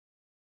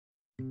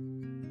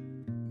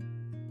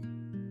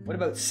What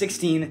about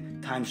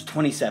 16 times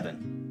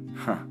 27?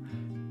 Huh.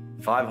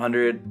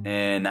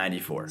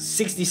 594.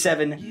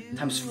 67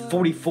 times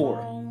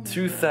 44.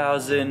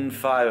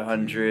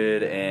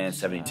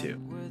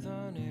 2,572.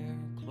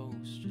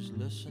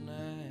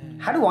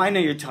 How do I know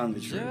you're telling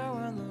the truth?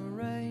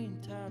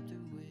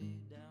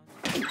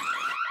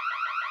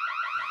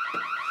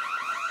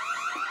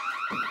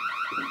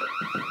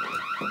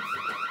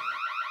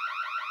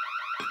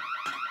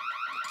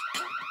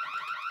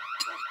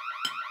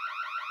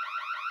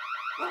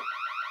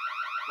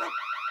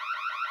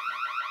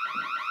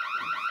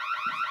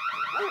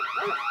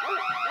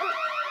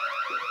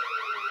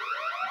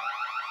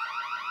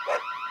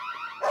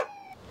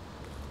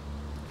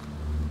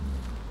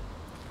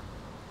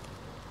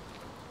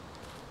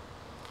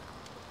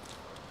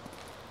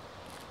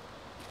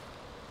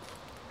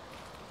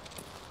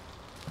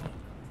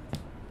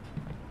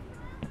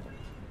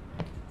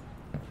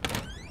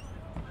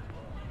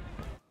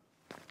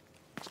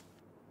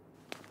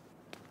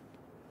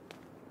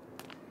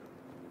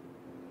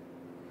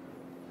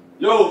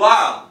 Yo,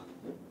 Lyle!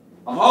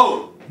 I'm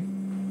home!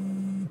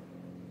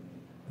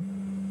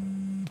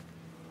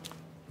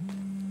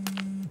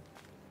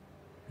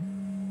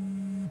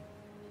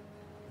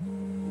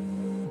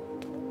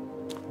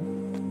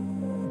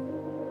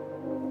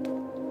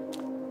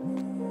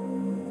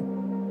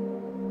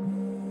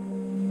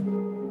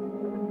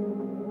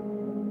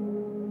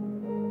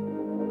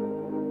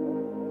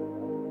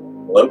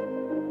 Hello?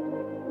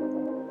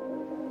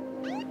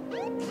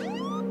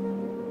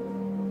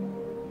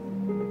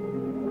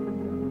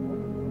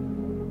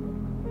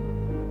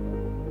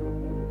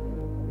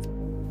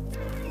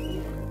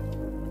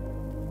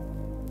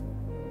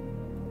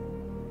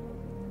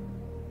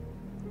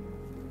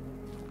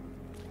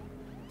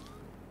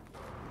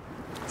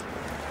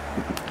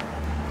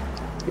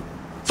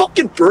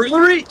 Fucking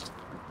burglary?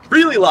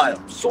 Really,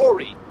 Lyle?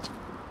 Sorry.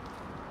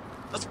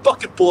 That's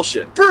fucking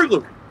bullshit.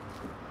 Burglary!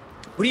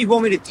 What do you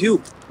want me to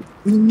do?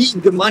 We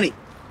need the money.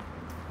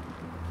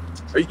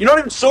 You're not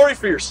even sorry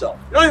for yourself.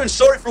 You're not even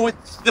sorry for what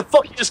the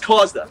fuck you just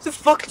caused us. What the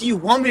fuck do you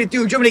want me to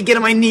do? Do you want me to get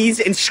on my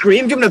knees and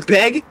scream? Do you want me to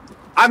beg?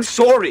 I'm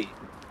sorry.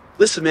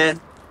 Listen, man.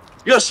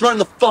 You gotta smarten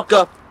the fuck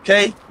up,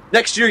 okay?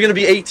 Next year you're gonna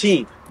be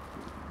 18.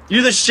 You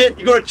do this shit,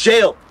 you go to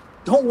jail.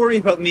 Don't worry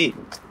about me.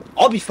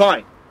 I'll be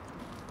fine.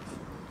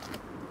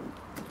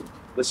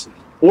 Listen,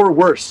 or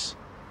worse,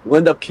 you'll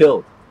end up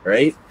killed,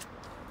 right?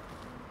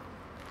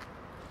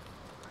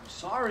 I'm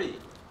sorry.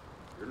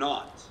 You're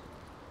not.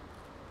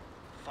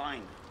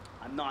 Fine.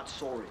 I'm not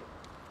sorry.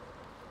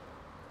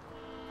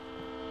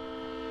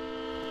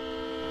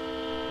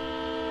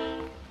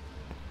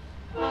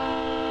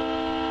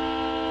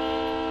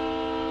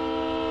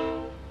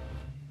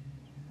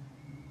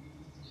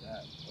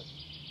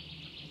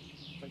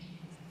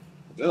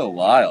 Little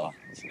Lyle.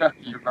 Yeah,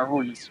 you remember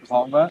when you used to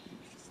call him that?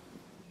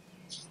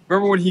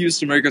 Remember when he used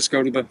to make us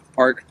go to the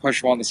park,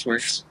 push him on the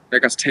swings,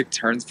 make us take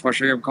turns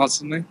pushing him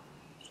constantly?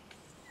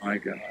 My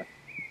God.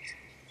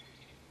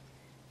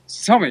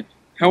 So tell me,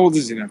 how old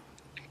is he now?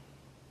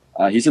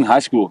 He's in high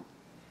school.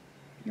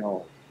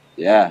 No.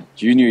 Yeah,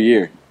 junior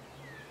year.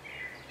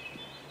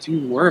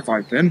 Dude, where have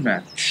I been,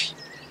 man?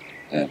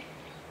 Yeah.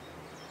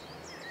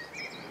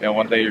 Yeah,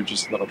 one day you're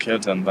just little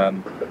kids, and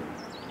then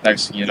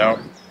next thing you know,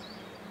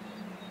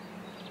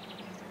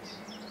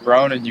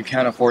 grown and you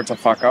can't afford to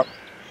fuck up.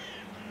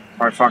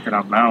 Why fucking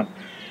up now?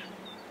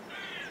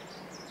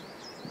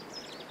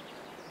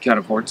 Can't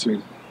afford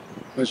to.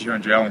 Put you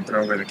in jail and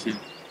throw away the key.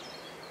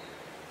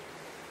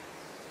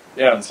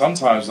 Yeah, and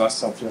sometimes I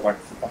still feel like a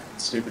fucking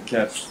stupid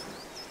kid.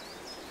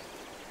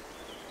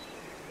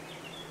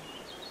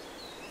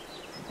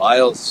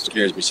 Myles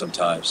scares me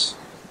sometimes.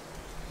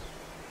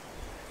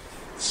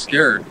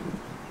 Scared?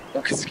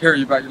 What could scare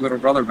you about your little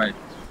brother, mate?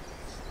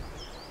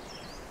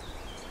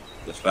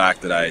 The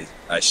fact that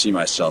I see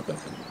myself in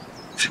him.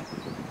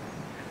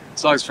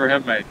 Sucks for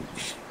him, mate.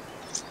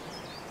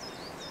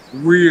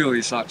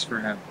 Really sucks for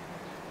him.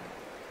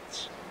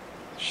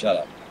 Shut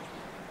up.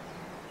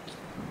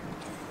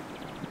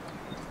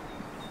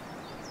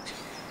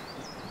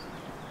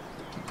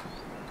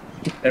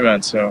 Hey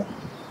man, so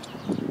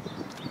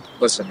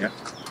listen, yeah,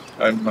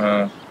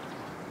 I'm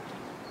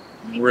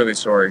really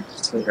sorry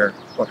to hear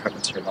what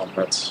happened to your mom.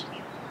 That's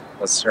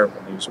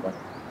terrible news, man.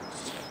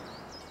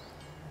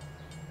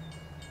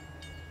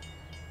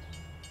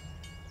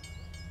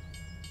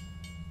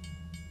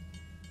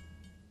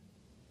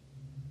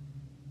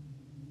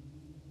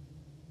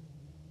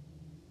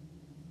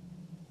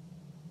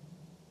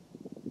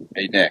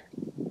 Hey Nick,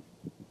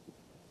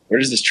 where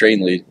does this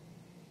train lead?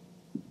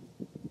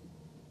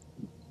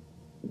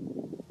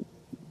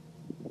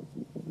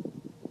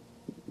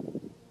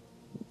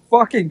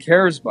 Fucking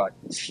cares, bud.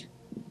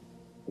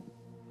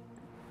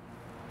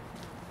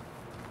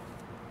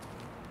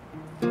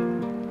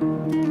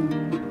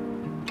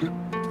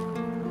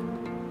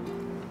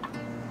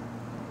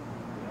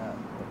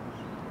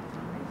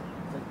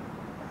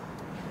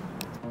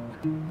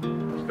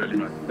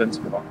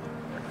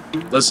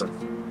 Listen,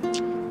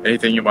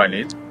 anything you might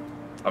need,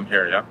 I'm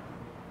here, yeah?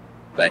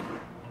 Thank you.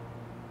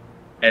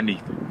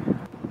 anything.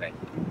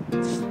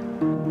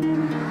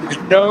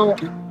 No,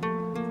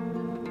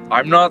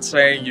 I'm not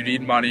saying you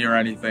need money or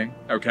anything,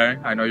 okay?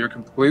 I know you're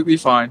completely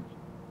fine.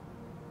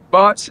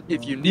 But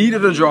if you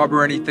needed a job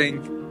or anything,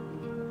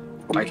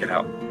 I can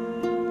help.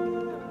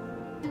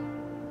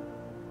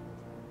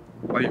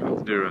 All you have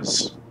to do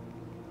is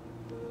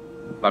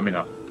let me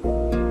know.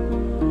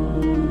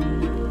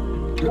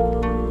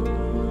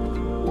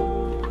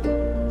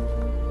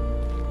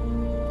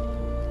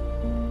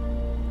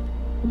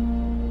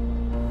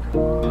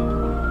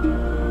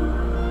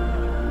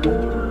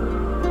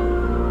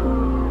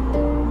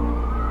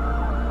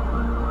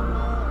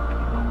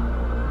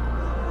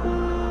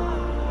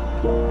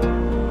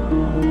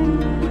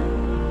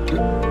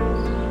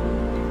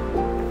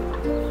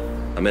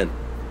 I'm in.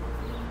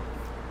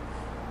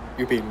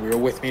 You're being real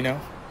with me now?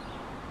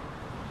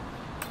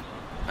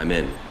 I'm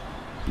in.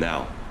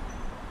 Now.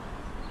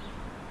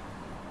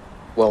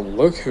 Well,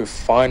 look who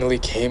finally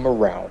came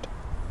around.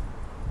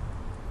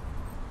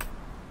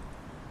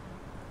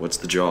 What's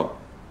the job?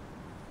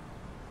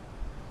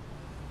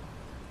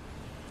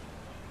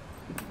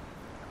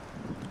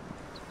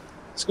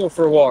 Let's go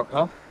for a walk,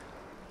 huh?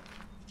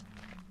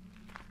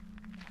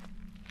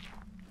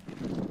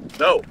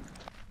 No.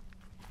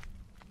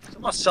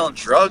 I'm not selling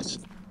drugs.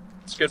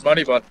 It's good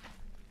money, bud.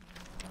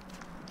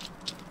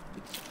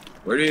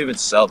 Where do you even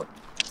sell them?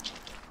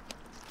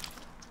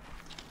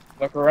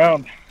 Look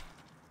around.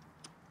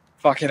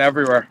 Fucking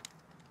everywhere.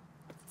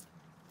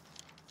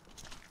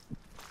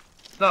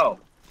 No.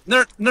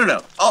 No.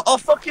 I'll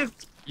fucking...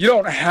 You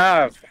don't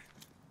have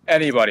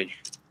anybody.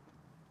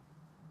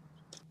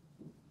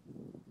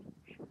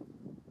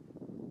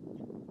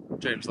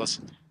 James,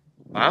 listen.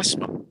 Last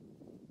month,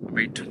 I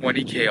made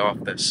 $20K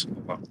off this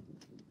alone.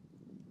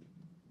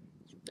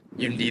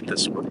 You need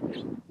this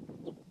money.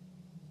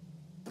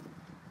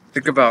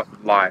 Think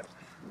about Lyle.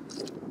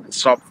 And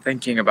stop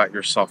thinking about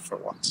yourself for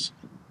once.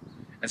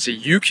 And see,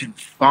 you can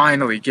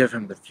finally give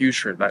him the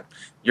future that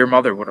your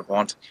mother would have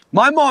wanted.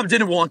 My mom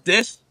didn't want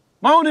this.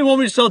 My mom didn't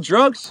want me to sell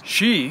drugs.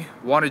 She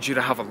wanted you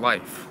to have a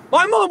life.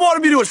 My mom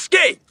wanted me to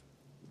escape.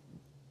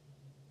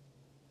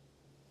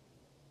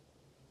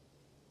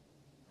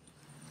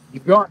 You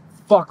got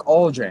fuck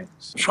all,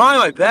 James. Try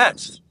my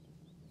best.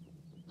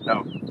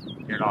 No,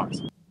 you're not.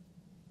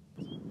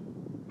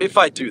 If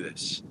I do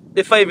this,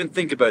 if I even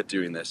think about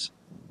doing this,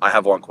 I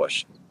have one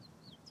question.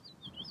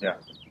 Yeah.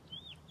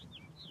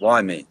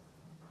 Why me?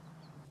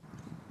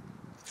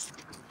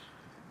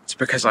 It's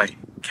because I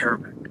care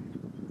about you.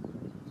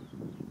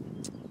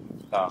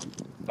 No.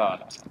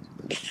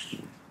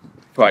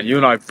 Come on, you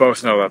and I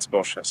both know that's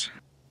bullshit.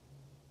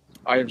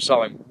 I am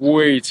selling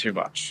way too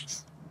much.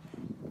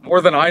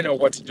 More than I know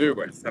what to do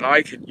with, and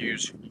I could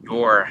use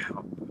your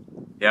help.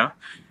 Yeah?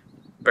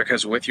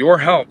 Because with your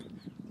help,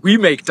 we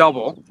make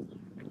double,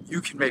 and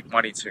you can make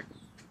money too.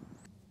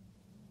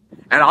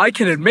 And I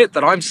can admit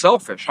that I'm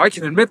selfish. I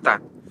can admit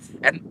that.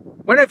 And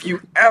when have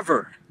you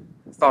ever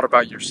thought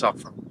about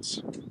yourself for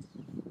once?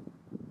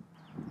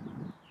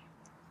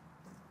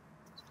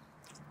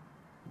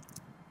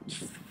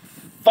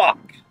 Fuck.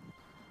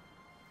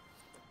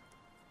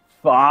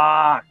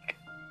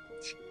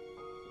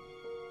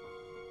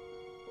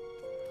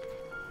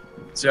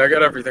 See, I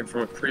got everything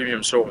from a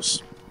premium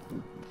source.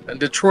 And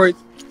Detroit,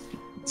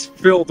 it's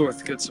filled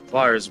with good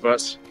suppliers,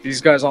 but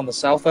these guys on the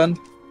south end,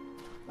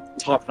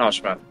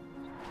 top-notch, man.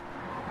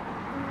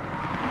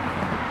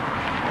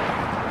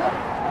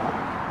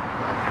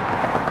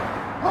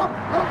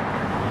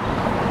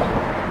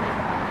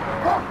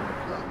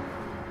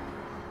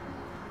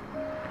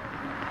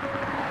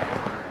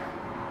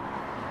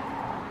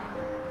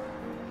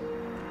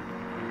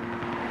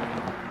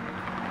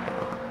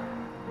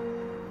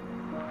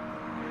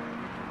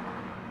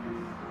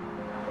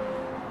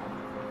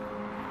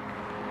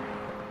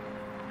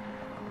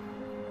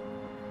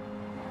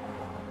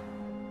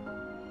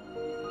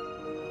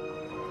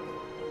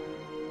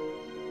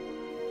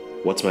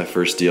 What's my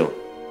first deal?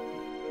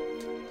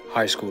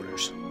 High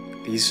schoolers.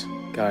 These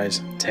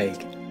guys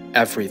take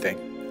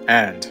everything.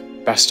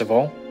 And, best of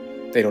all,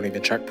 they don't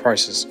even check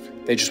prices.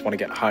 They just want to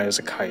get high as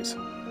a kite.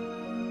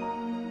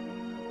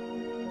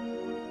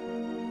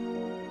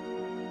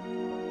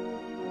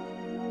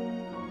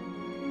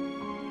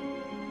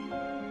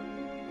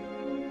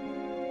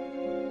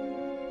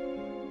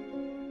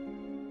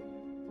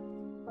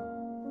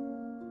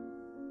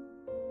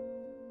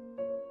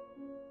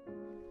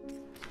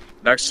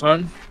 Next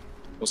time,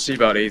 we'll see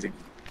about eating.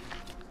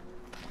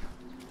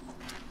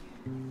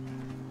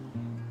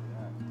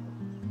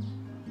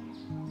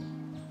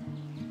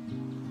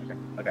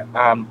 Okay.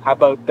 How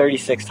about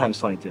 36 times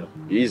 22?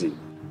 Easy.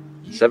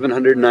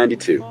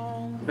 792.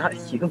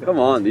 Not you. Come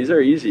on, these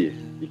are easy.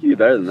 You can do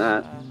better than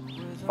that.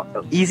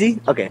 Easy?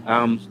 Okay.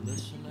 How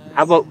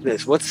about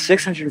this? What's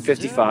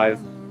 655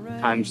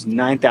 times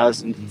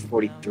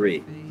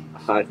 9,043?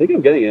 I think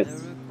I'm getting it.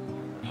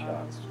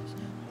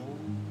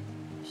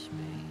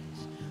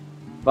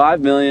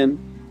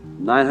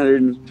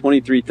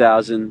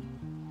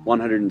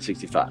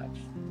 5,923,165.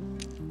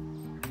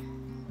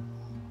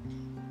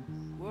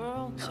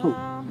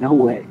 Oh, no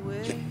way.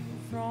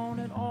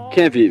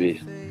 Can't beat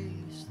me.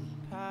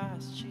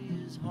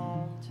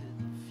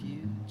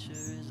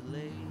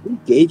 Who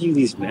gave you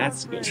these math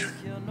skills?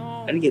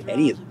 I didn't get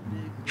any of them.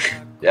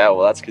 Yeah,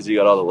 well, that's because you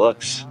got all the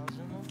looks.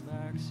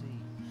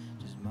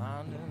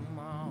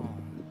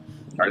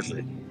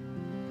 Hardly.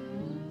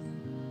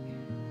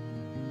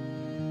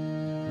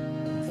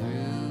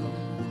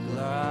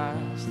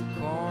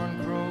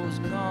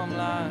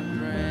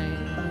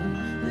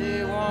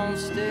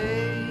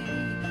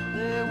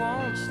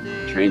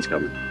 Train's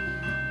coming.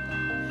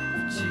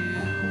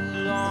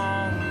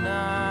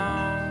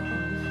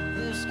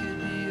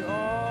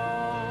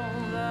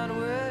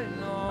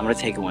 I'm gonna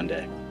take it one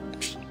day.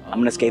 I'm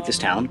gonna escape this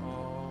town.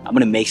 I'm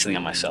gonna make something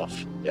of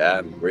myself. Yeah,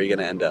 and where are you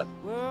gonna end up?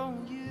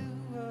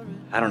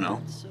 I don't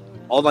know.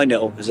 All I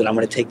know is that I'm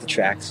gonna take the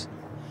tracks.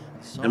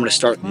 And I'm gonna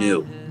start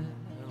new.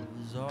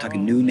 Like a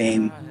new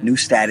name, new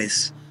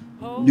status,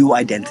 new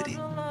identity.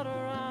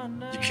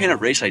 You can't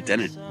erase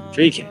identity.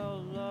 Sure you can.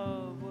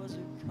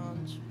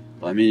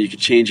 Well, I mean, you could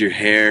change your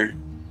hair,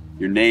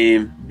 your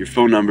name, your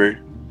phone number.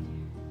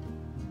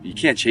 You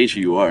can't change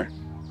who you are.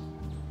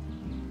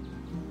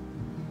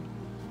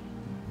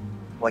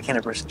 Why can't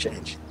a person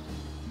change?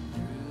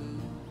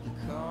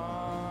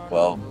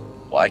 Well,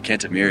 why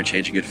can't a mirror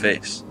change a good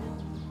face?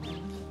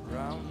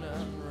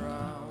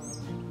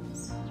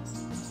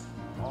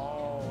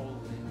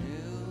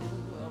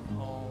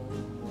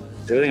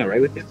 Is everything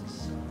alright with you?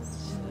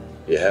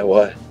 Yeah,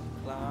 what?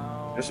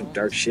 There's some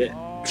dark shit.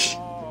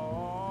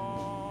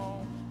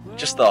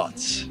 Just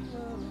thoughts.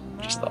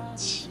 Just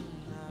thoughts.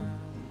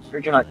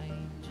 Heard you're not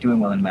doing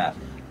well in math.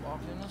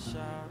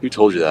 Who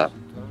told you that?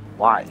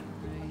 Why?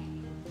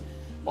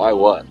 Why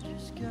what?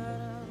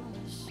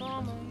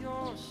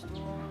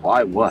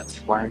 Why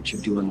what? Why aren't you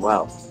doing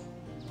well?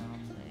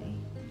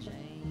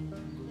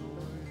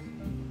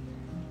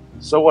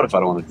 So what if I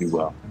don't want to do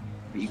well?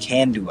 But you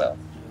can do well.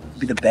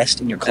 Be the best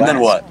in your class. And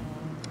then what?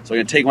 So I'm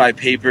gonna take my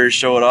paper,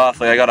 show it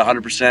off like I got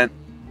 100%.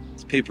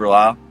 It's paper,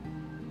 Lyle.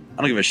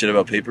 I don't give a shit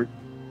about paper.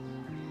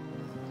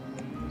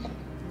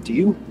 Do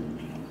you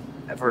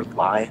ever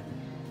lie?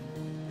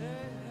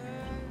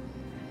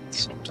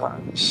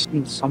 Sometimes.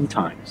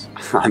 Sometimes.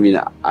 I mean,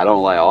 I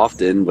don't lie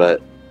often,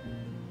 but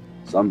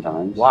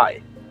sometimes.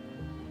 Why?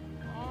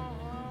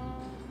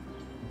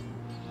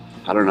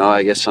 I don't know.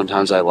 I guess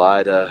sometimes I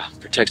lie to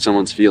protect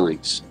someone's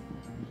feelings.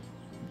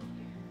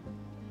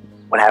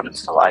 What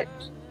happens to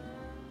liars?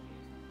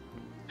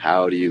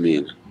 How do you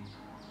mean?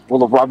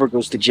 Well, a robber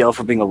goes to jail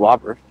for being a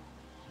robber.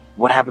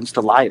 What happens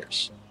to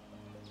liars?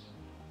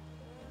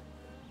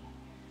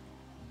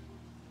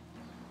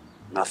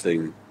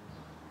 Nothing.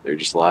 They're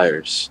just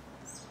liars.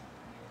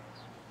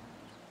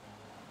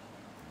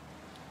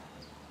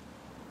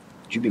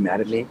 Would you be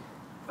mad at me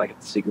if I got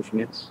the secret from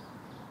you?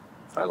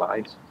 If I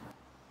lied?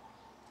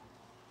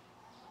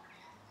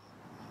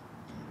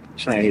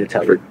 Something I need to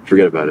tell you.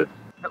 Forget about it.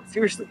 No,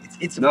 seriously,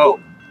 it's No.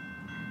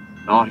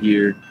 Not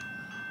here.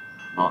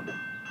 Not now.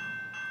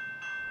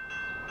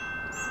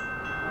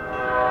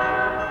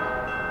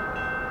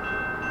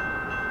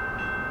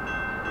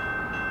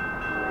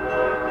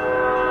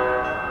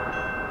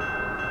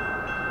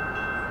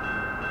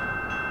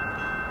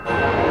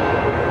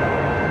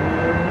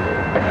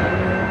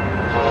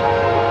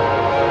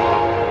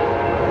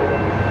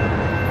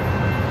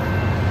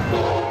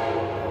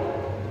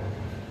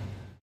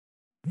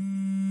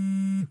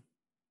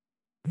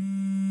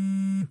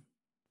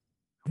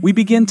 We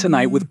begin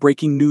tonight with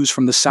breaking news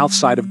from the south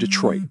side of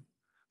Detroit.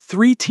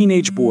 3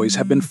 teenage boys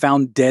have been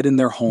found dead in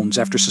their homes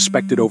after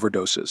suspected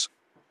overdoses.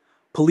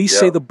 Police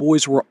say the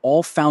boys were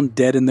all found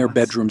dead in their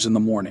bedrooms in the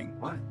morning.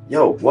 What?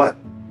 Yo, what?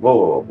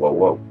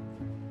 Whoa.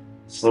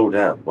 Slow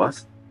down.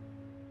 What?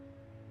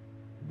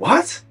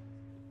 What?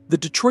 The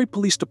Detroit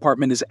Police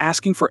Department is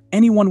asking for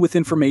anyone with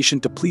information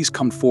to please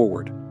come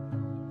forward.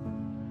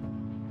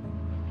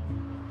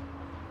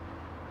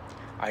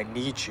 I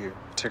need you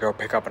to go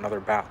pick up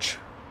another batch.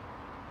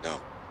 No.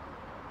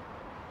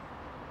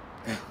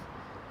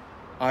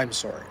 I'm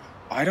sorry.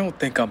 I don't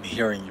think I'm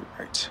hearing you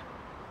right.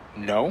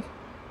 No?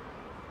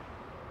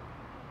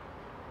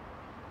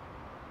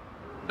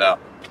 No.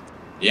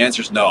 The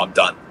answer's no. I'm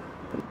done.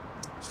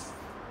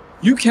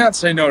 You can't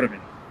say no to me.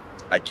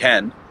 I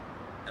can,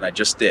 and I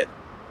just did.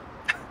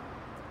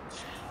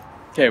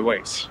 Okay,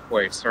 wait,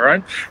 all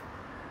right?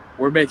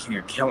 We're making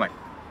a killing.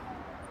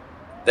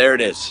 There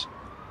it is.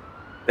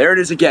 There it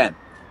is again.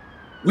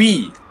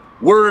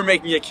 We're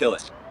making a killing.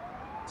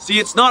 See,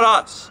 it's not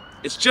us.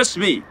 It's just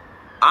me.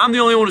 I'm the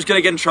only one who's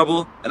gonna get in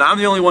trouble, and I'm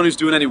the only one who's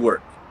doing any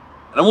work.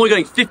 And I'm only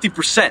getting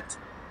 50%.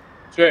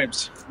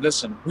 James,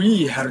 listen,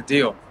 we had a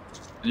deal.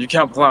 And you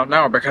can't pull out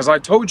now because I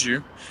told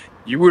you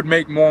you would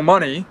make more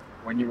money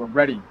when you were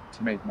ready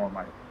to make more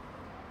money.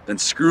 Then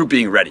screw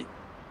being ready.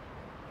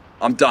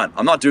 I'm done.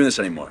 I'm not doing this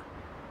anymore.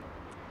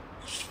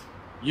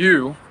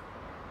 You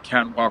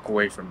can't walk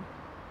away from me.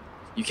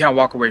 You can't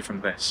walk away from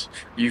this.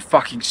 Are you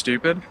fucking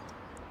stupid?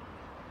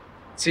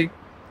 See?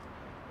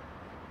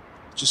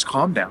 Just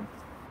calm down.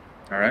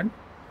 Alright?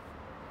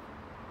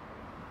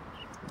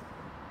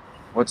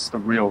 What's the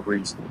real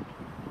reason?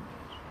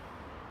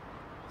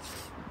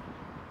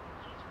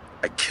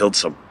 I killed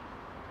someone.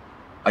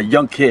 A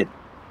young kid.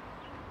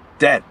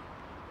 Dead.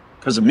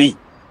 Because of me.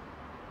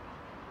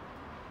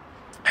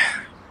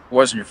 It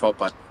wasn't your fault,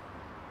 bud.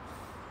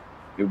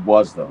 It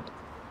was, though.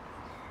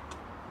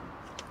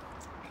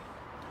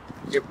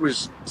 It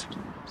was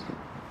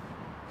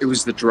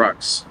the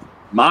drugs.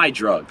 My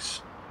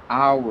drugs.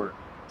 Our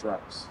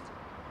drugs.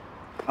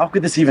 How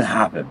could this even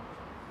happen?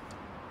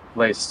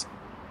 Laced.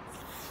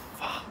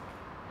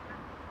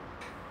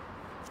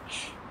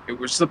 It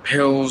was the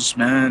pills,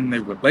 man. They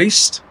were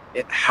laced.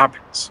 It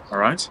happens,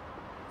 alright?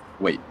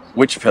 Wait,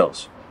 which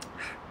pills?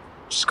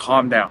 Just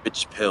calm down.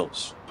 Which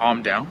pills?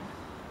 Calm down.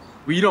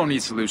 We don't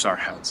need to lose our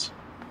heads.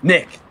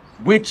 Nick,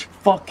 which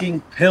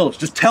fucking pills?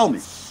 Just tell me.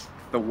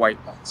 The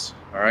white ones,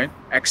 alright?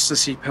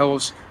 Ecstasy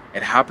pills.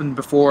 It happened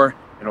before.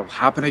 It'll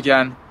happen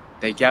again.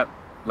 They get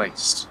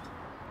laced.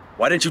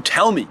 Why didn't you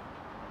tell me?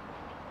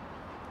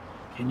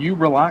 Can you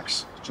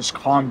relax? Just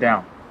calm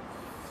down.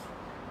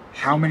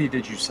 How many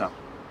did you sell?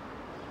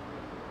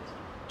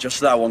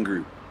 Just that one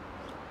group.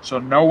 So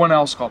no one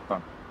else got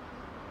them?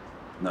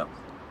 No,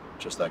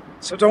 just that group.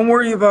 So don't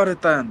worry about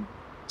it then.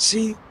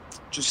 See?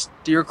 Just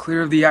steer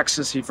clear of the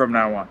ecstasy from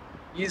now on.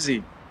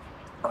 Easy.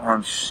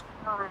 I'm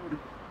screwed.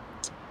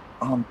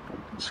 I'm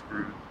fucking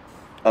screwed.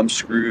 I'm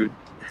screwed.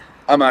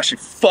 I'm actually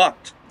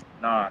fucked.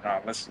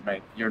 Nah, listen,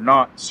 mate. You're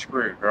not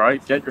screwed,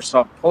 alright? Get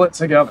yourself, pull it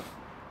together.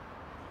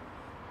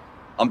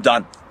 I'm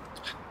done.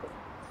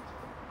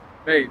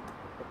 Hey,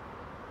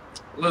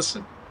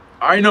 listen.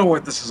 I know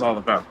what this is all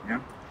about,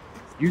 yeah?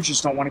 You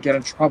just don't want to get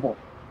in trouble.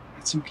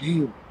 That's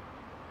okay.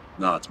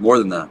 No, it's more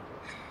than that.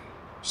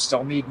 You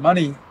still need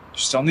money. You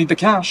still need the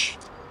cash.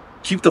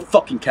 Keep the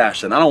fucking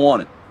cash then. I don't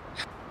want it.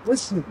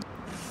 Listen.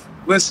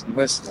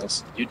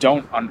 You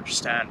don't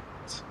understand.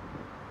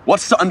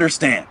 What's to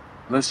understand?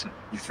 Listen,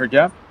 you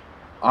forget?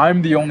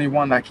 I'm the only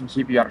one that can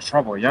keep you out of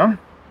trouble, yeah?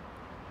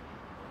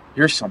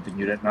 Here's something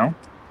you didn't know.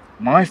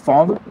 My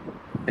father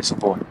is a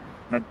lawyer,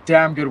 and a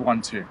damn good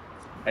one too.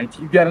 And if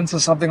you get into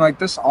something like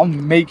this, I'll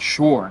make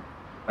sure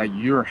that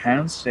your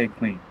hands stay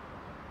clean.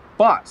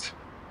 But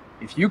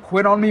if you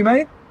quit on me,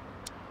 mate,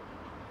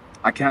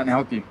 I can't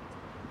help you.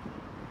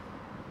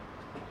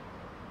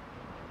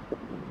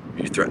 Are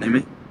you threatening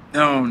me?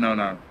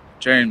 No.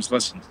 James,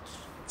 listen.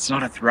 It's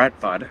not a threat,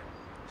 bud.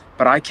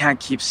 But I can't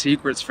keep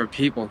secrets for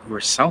people who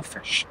are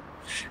selfish.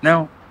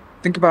 Now,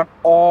 think about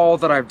all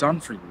that I've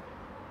done for you,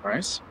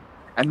 right?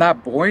 And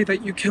that boy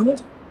that you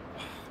killed?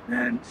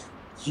 Man,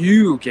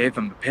 you gave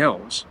him the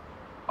pills.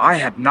 I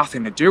had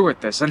nothing to do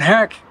with this. And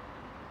heck,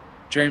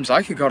 James,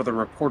 I could go to the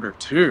reporter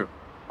too.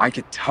 I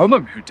could tell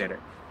them who did it.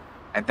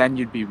 And then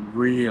you'd be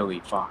really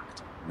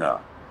fucked.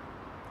 No.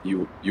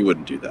 You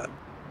wouldn't do that.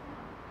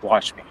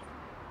 Watch me.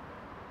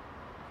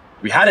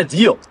 We had a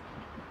deal.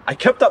 I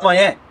kept up my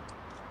end.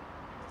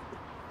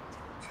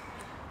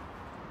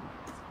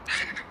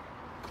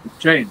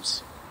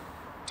 James,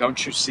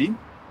 don't you see?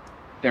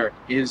 There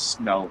is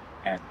no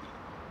end.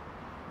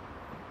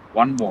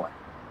 One more.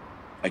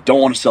 I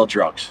don't want to sell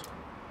drugs.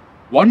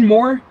 One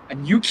more,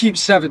 and you keep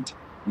 70.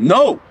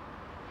 No!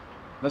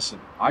 Listen,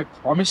 I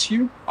promise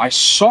you, I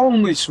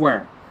solemnly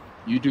swear,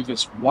 you do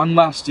this one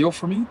last deal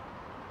for me,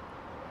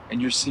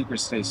 and your secret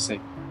stays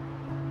safe.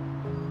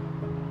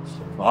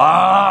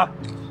 Ah!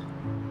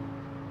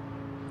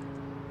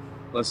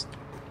 Listen,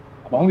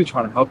 I'm only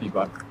trying to help you,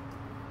 bud.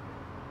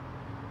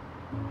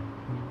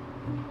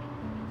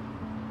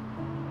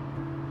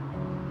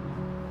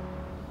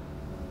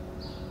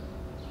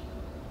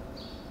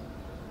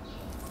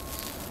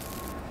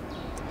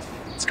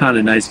 It's kind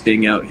of nice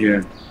being out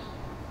here.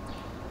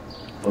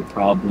 No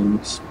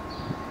problems.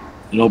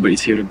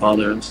 Nobody's here to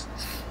bother us.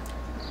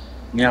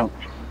 You know,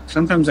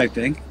 sometimes I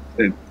think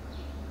that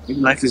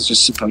maybe life is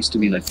just supposed to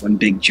be like one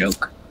big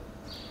joke.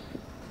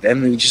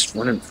 Then we just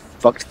went and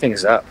fucked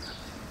things up,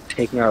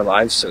 taking our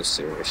lives so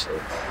seriously.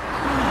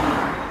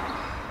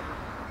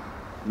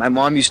 My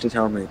mom used to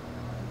tell me,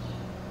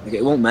 like,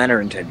 it won't matter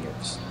in 10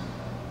 years.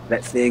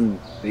 That thing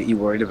that you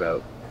worried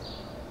about,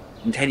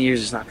 in 10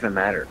 years it's not going to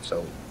matter,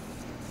 so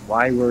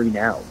why worry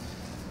now?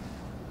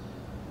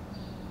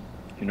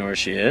 You know where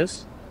she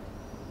is?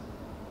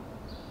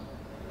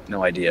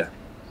 No idea.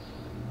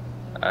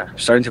 I'm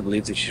starting to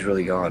believe that she's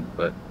really gone,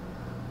 but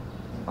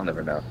I'll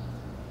never know.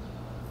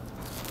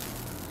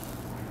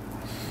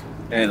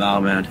 Hey,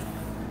 Lyle, man.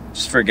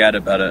 Just forget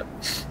about it.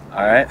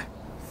 Alright?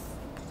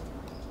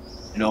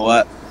 You know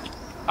what?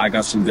 I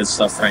got some good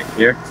stuff right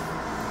here.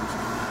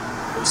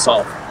 It'll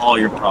solve all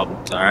your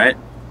problems, alright?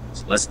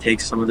 So let's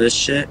take some of this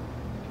shit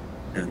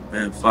and,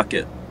 man, fuck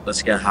it.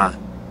 Let's get high.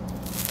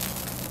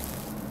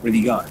 What do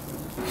you got?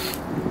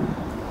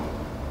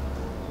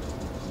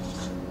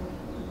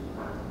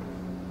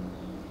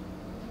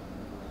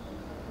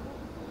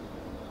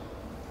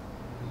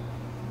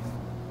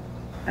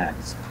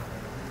 Next.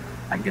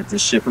 I get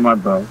this shit from my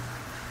bro.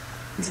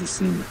 He's a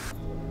senior.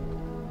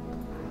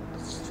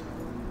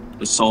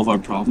 Let's solve our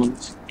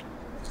problems.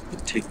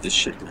 Take this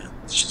shit, man.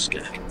 Let's just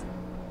get it.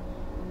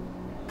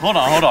 Hold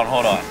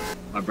on.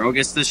 My bro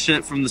gets this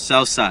shit from the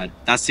south side.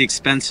 That's the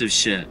expensive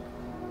shit.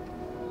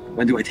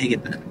 When do I take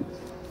it then?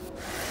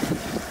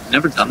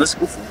 Never done this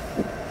before.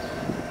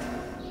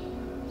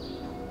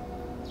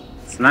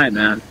 Tonight,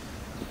 man.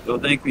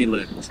 Don't thank me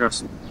later.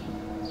 Trust me.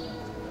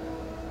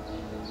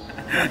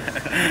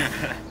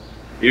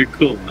 You're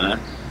cool, man.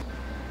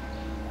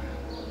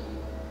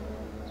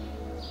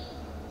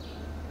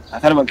 I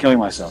thought about killing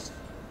myself.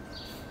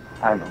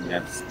 I don't know,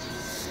 man. It's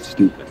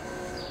stupid.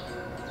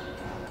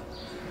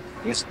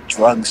 I guess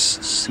drugs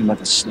seem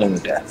like a slower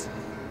death.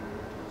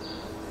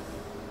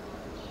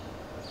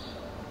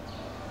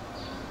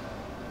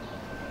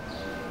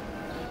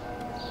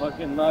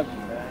 Fucking love you,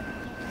 man.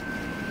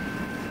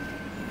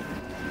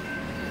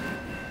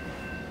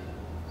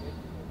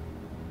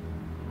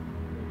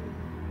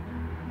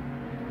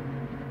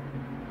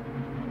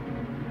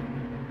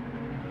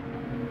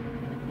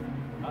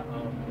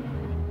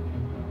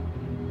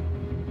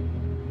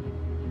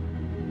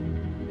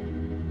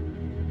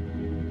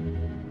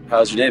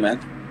 How's your day, man?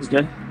 It's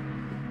good.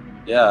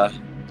 Yeah.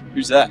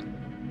 Who's that? I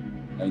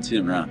haven't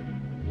seen him around.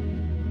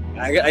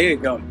 I gotta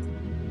go.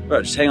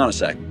 Bro, just hang on a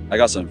sec. I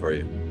got something for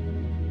you.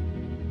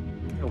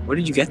 Yo, where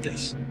did you get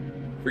this?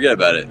 Forget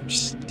about it.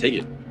 Just take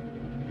it.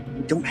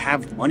 You don't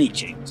have the money,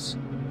 James.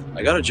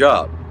 I got a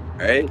job,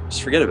 alright?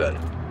 Just forget about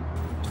it.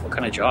 What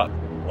kind of job?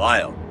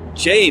 Lyle.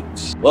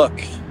 James!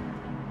 Look,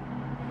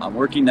 I'm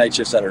working night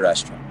shifts at a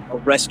restaurant. A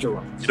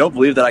restaurant. You don't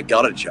believe that I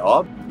got a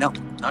job? No,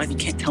 not if you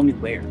can't tell me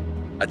where.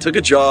 I took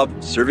a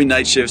job serving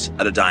night shifts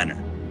at a diner,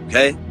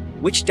 okay?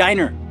 Which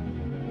diner?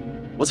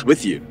 What's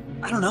with you?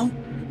 I don't know.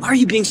 Why are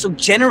you being so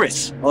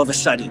generous all of a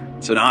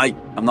sudden? So now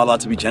I'm not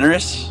allowed to be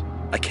generous?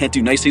 I can't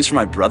do nice things for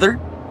my brother?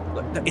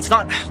 Look, it's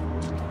not...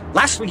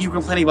 Last week you were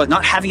complaining about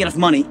not having enough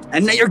money,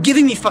 and now you're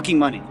giving me fucking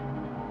money.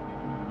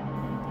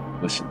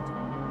 Listen,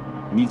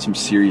 I need some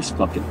serious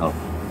fucking help.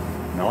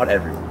 Not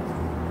everyone.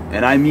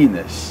 And I mean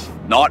this.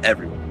 Not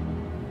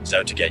everyone is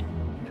out to get you.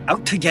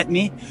 Out to get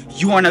me?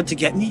 You aren't out to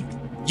get me?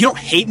 You don't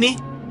hate me?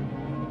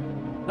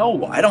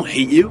 No, I don't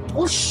hate you.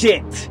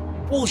 Bullshit.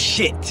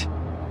 Bullshit.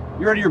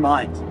 You're out of your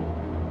mind.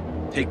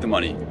 Take the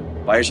money.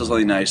 Buy yourself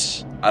something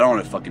nice. I don't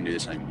want to fucking do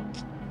this anymore.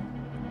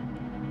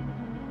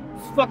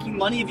 Whose fucking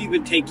money have you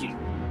been taking?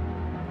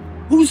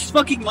 Whose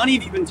fucking money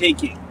have you been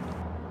taking?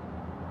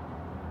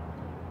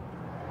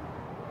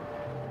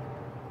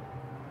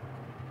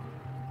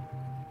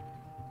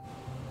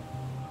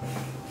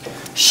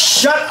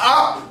 Shut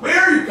up! Where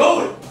are you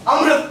going?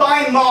 I'm gonna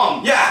find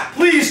Mom! Yeah,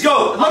 please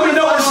go. Let me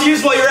know where she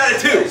is while you're at it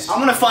too. I'm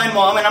gonna find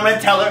Mom and I'm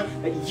gonna tell her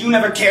that you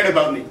never cared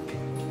about me.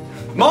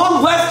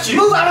 Mom left you.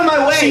 Move out of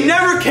my way! She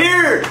never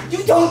cared.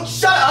 You don't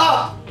shut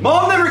up!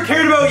 Mom never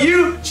cared about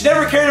you. She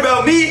never cared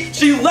about me.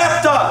 She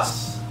left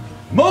us.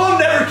 Mom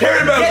never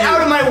cared about you. Get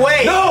out of my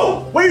way!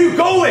 No! Where are you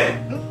going?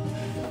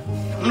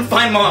 I'm gonna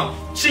find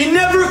Mom. She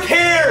never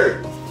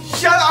cared.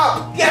 Shut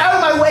up! Get out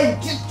of my way!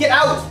 Just get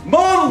out!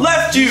 Mom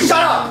left you. Shut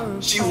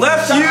up! She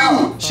left Shut you.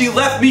 up. She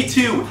left me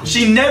too.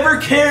 She never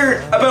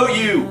cared about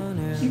you.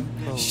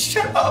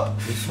 Shut up!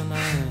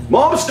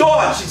 Mom's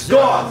gone. She's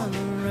gone.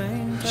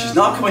 She's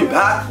not coming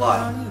back,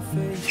 Lyle.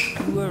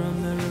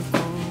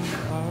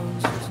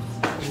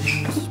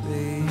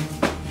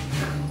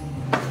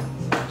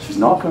 She's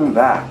not coming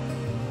back.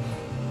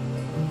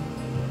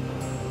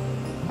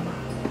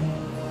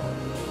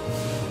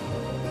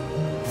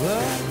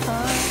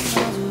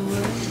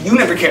 You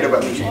never cared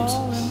about me, James.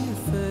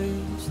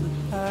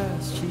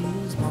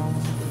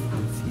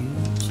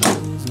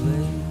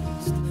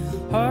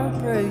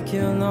 Heartbreak,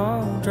 you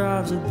know,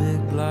 drives a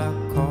big black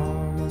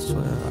car. I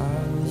swear I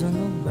was in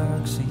the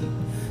backseat,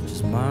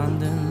 just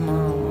minding my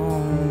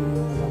own.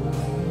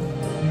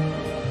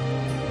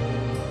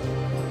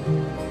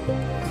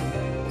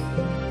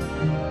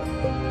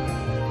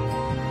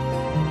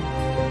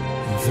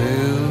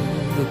 Fill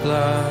the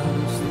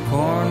glass, the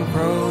corn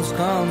crows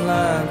come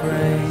like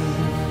rain.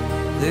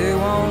 They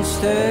won't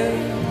stay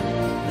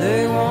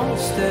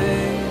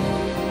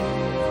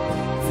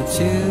for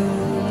too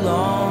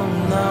long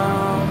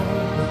now.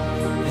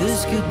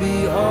 This could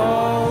be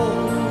all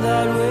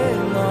that we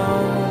know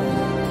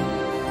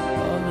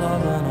of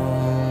love and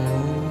all.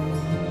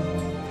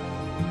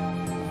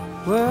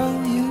 Well,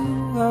 you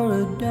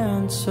were a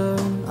dancer,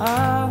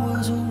 I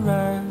was a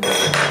rag.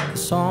 The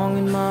song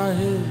in my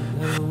head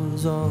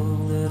was all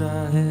that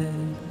I had.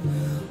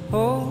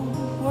 Oh,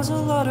 was a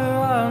letter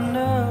I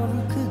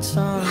never could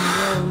sign.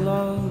 Your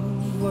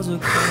love was a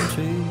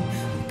country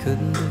we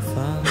couldn't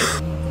define.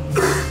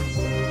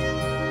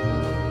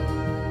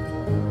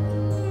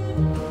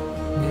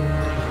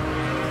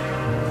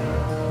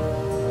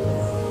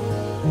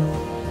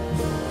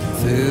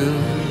 Through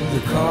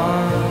the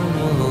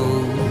carnival,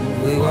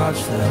 we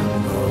watched them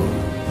go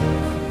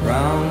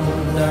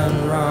round and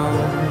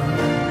round.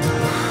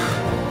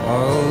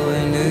 All we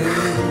knew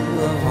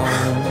of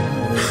home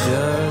was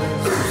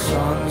just the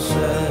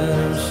sunset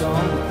and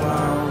some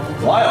cloud.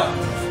 Lyle!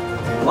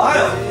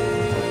 Lyle!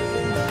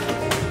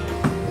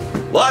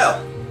 Lyle!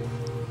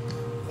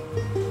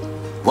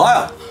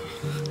 Lyle!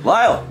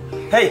 Lyle!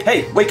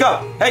 Hey, wake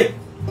up! Hey!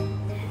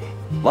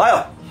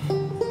 Lyle!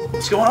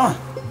 What's going on?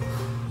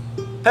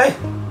 Hey!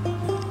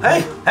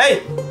 Hey!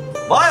 Hey!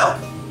 Lyle!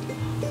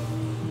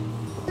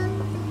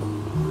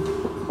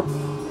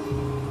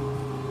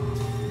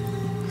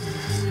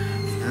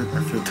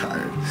 I feel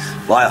tired.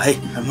 Lyle, hey,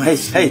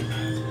 hey,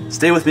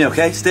 stay with me,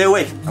 okay? Stay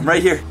awake. I'm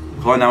right here.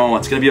 Call 911.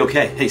 It's gonna be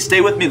okay. Hey,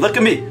 stay with me. Look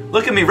at me.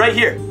 Look at me right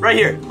here. Right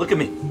here. Look at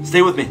me.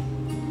 Stay with me.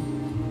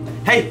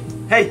 Hey,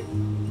 hey.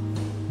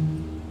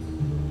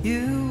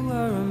 You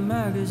were a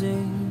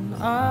magazine,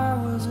 I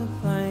was a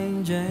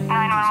plain Jane.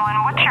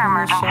 911, what's your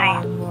emergency?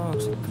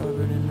 Sidewalks are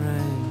covered in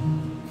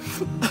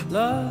rain.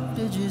 Love,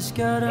 did you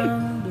get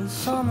into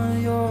some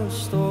of your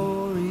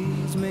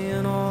stories? Me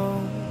and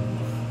all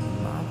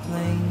my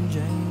plain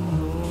Jane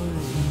glory.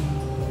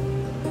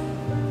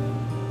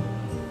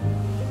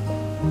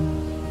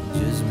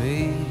 Just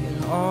me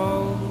and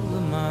all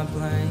of my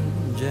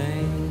plain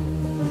Jane.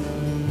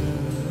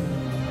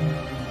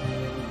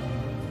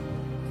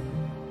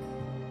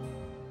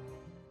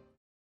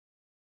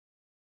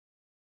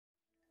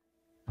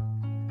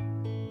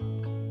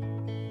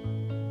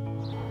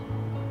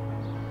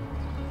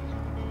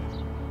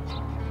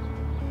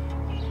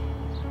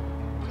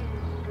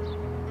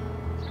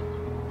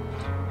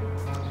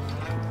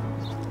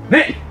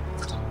 Nate!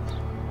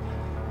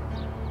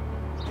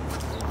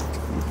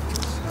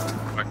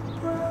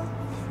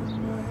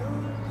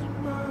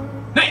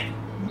 Nate!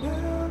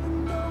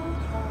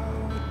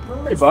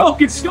 Hey,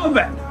 fucking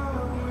scumbag!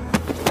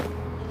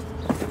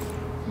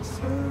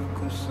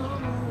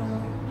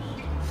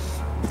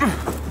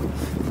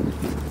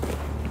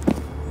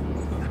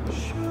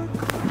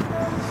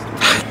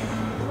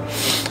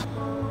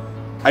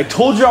 I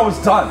told you I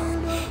was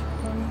done.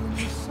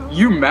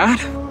 You mad?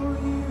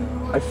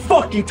 I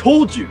fucking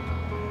told you.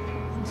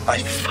 I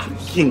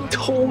fucking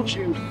told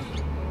you.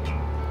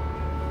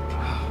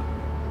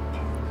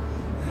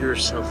 You're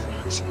so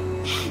fucked.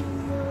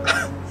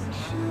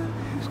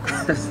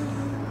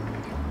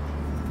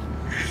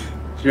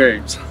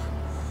 James,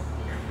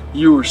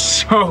 you were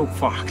so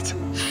fucked.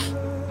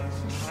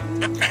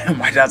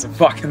 My dad's a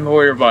fucking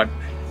lawyer, bud.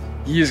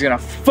 He's gonna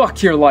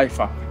fuck your life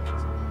up.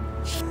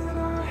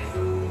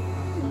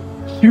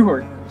 You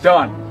are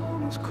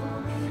done.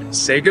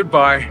 Say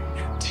goodbye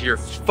to your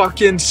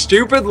fucking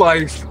stupid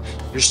life,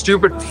 your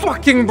stupid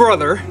fucking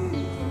brother.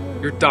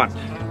 You're done.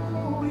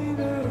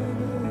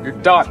 You're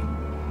done.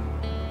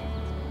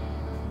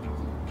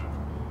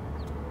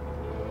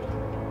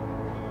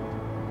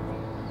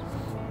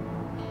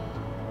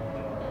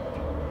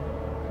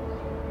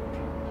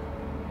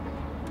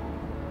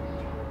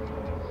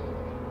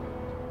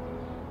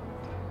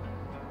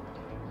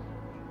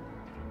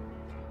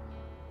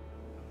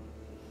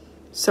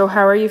 So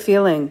how are you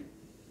feeling?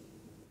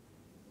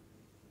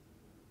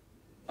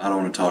 I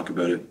don't want to talk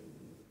about it.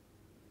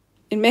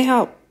 It may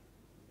help.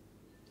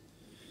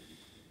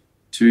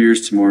 2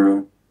 years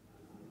tomorrow,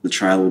 the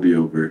trial will be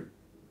over,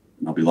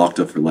 and I'll be locked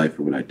up for life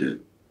for what I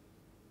did.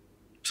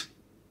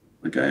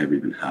 Like I ever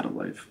even had a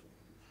life.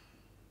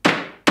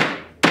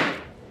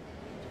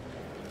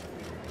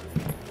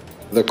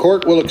 The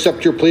court will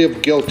accept your plea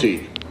of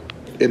guilty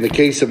in the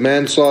case of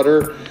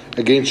manslaughter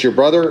against your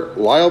brother,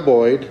 Lyle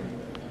Boyd,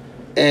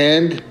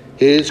 and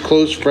his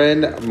close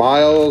friend,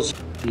 Myles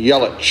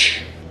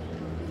Yelich.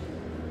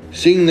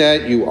 Seeing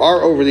that you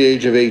are over the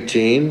age of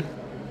 18,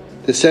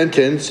 the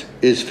sentence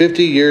is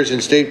 50 years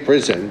in state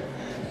prison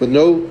with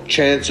no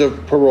chance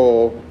of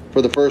parole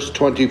for the first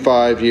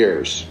 25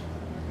 years.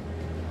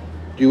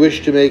 Do you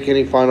wish to make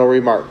any final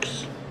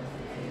remarks?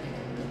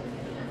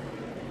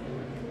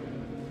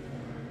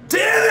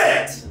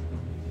 Damn it!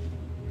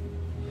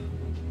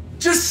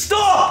 Just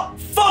stop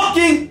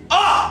fucking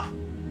up!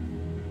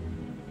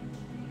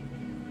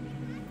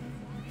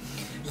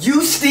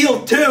 You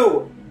steal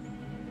too!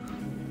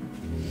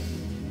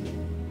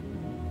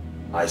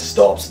 I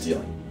stopped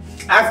stealing.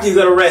 After you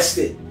got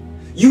arrested.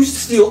 You used to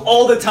steal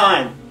all the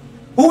time.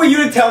 Who are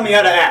you to tell me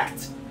how to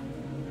act?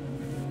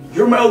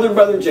 You're my older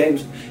brother,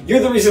 James.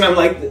 You're the reason I'm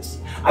like this.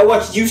 I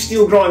watched you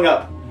steal growing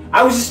up.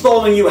 I was just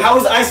following you. How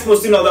was I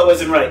supposed to know that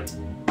wasn't right?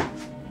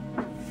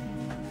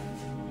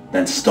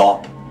 Then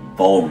stop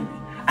following me.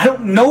 I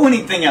don't know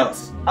anything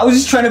else. I was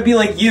just trying to be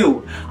like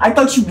you. I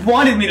thought you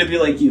wanted me to be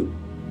like you.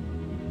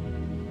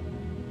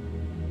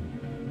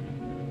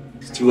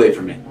 It's too late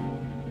for me.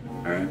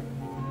 Alright?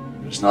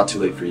 It's not too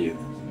late for you.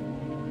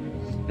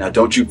 Now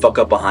don't you fuck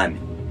up behind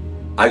me.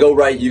 I go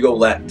right, you go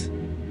left.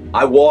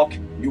 I walk,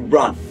 you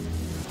run.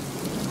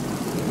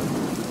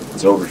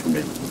 It's over for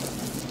me.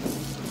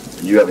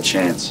 And you have a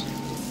chance.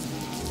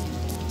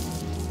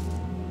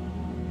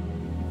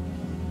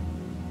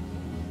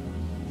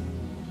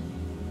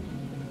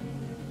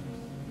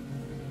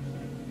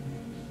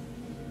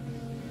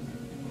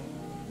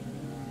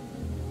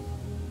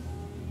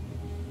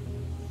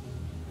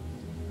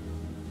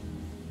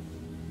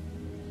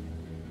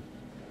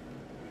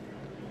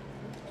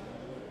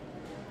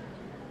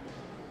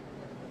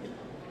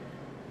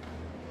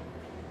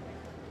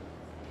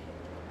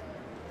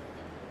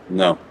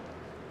 No.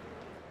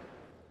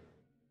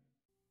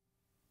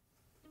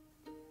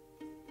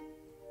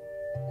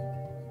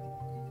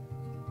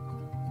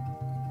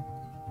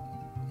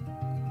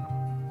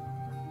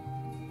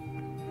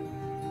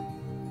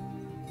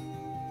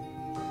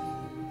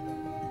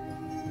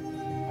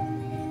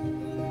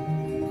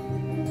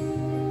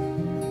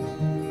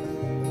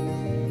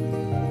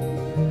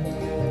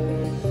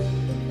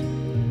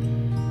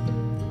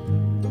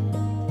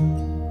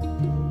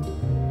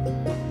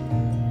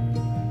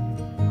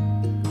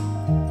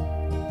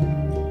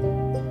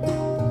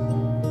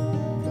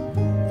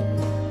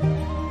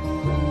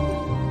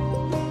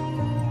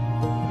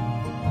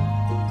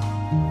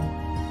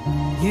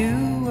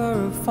 You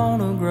were a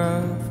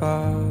phonograph,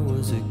 I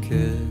was a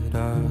kid.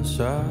 I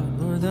sat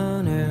with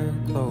an ear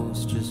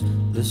close, just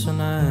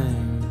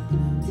listening.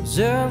 Was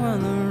there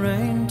when the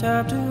rain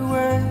tapped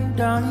away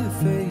down your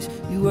face?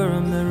 You were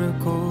a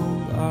miracle,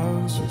 I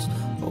was just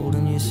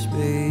holding your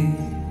space.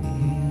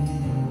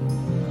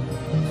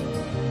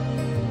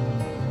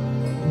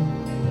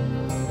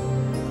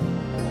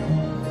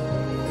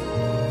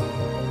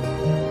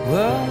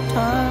 Well,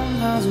 time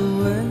has a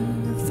way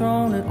of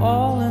throwing it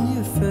all in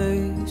your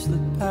face. The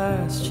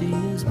past, she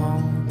is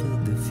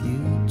haunted, the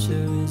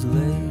future is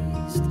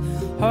laced.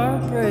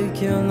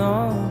 Heartbreak, you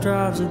know,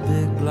 drives a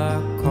big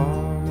black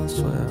car. I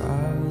swear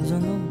I was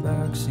in the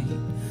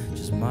backseat,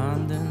 just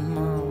minding